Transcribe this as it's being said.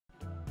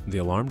The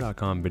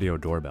Alarm.com Video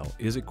Doorbell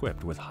is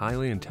equipped with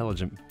highly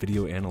intelligent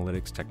video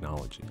analytics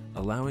technology,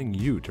 allowing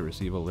you to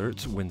receive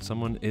alerts when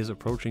someone is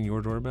approaching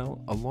your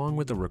doorbell, along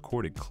with a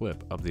recorded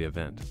clip of the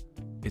event.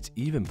 It's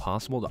even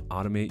possible to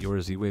automate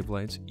your Z-Wave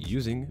lights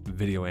using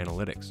video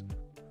analytics.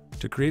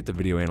 To create the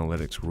video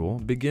analytics rule,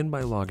 begin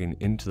by logging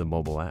into the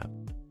mobile app.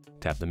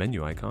 Tap the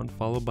menu icon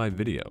followed by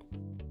Video.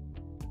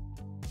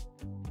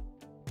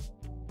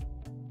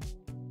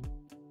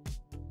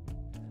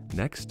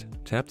 Next,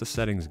 tap the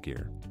Settings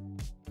gear,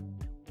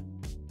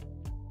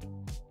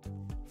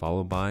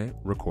 followed by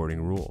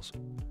Recording Rules.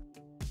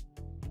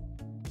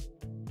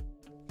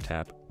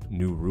 Tap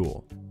New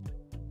Rule.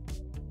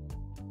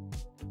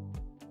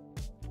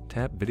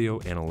 Tap Video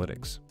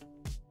Analytics.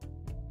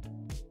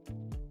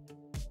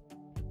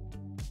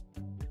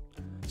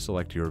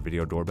 Select your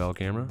video doorbell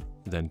camera,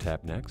 then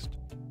tap Next.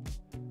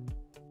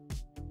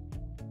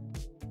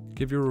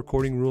 Give your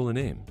recording rule a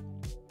name.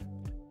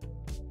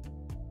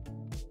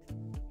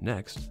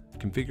 Next,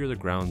 configure the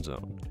ground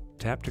zone.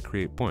 Tap to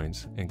create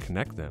points and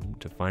connect them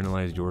to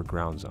finalize your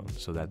ground zone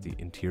so that the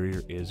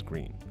interior is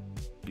green.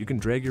 You can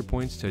drag your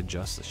points to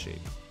adjust the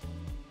shape.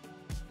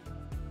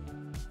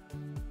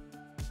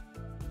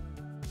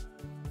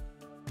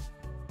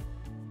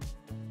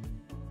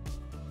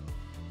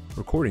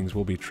 Recordings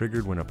will be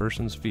triggered when a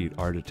person's feet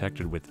are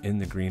detected within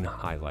the green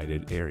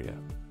highlighted area.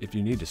 If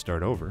you need to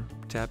start over,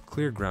 tap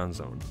Clear Ground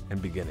Zone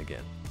and begin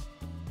again.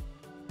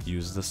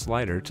 Use the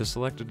slider to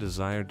select a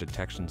desired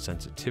detection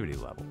sensitivity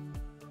level.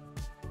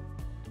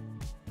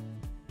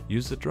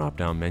 Use the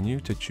drop-down menu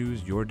to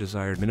choose your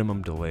desired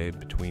minimum delay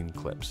between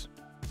clips.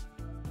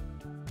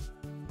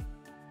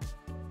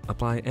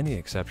 Apply any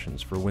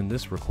exceptions for when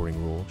this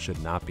recording rule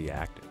should not be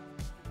active.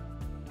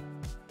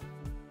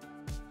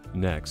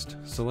 Next,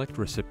 select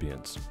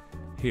Recipients.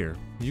 Here,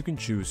 you can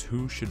choose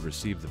who should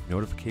receive the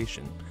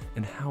notification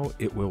and how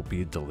it will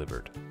be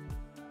delivered.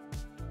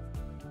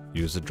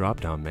 Use the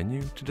drop-down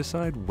menu to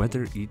decide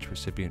whether each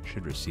recipient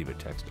should receive a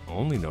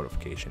text-only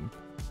notification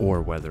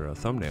or whether a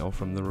thumbnail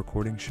from the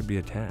recording should be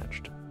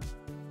attached.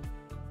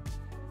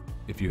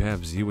 If you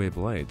have Z-Wave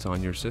lights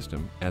on your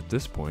system, at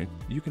this point,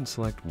 you can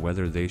select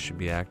whether they should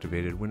be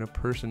activated when a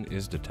person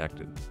is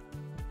detected.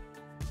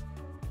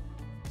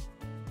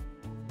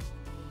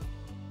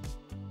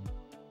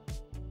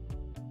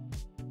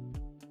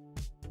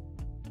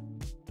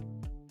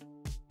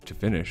 To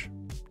finish,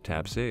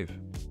 tap Save.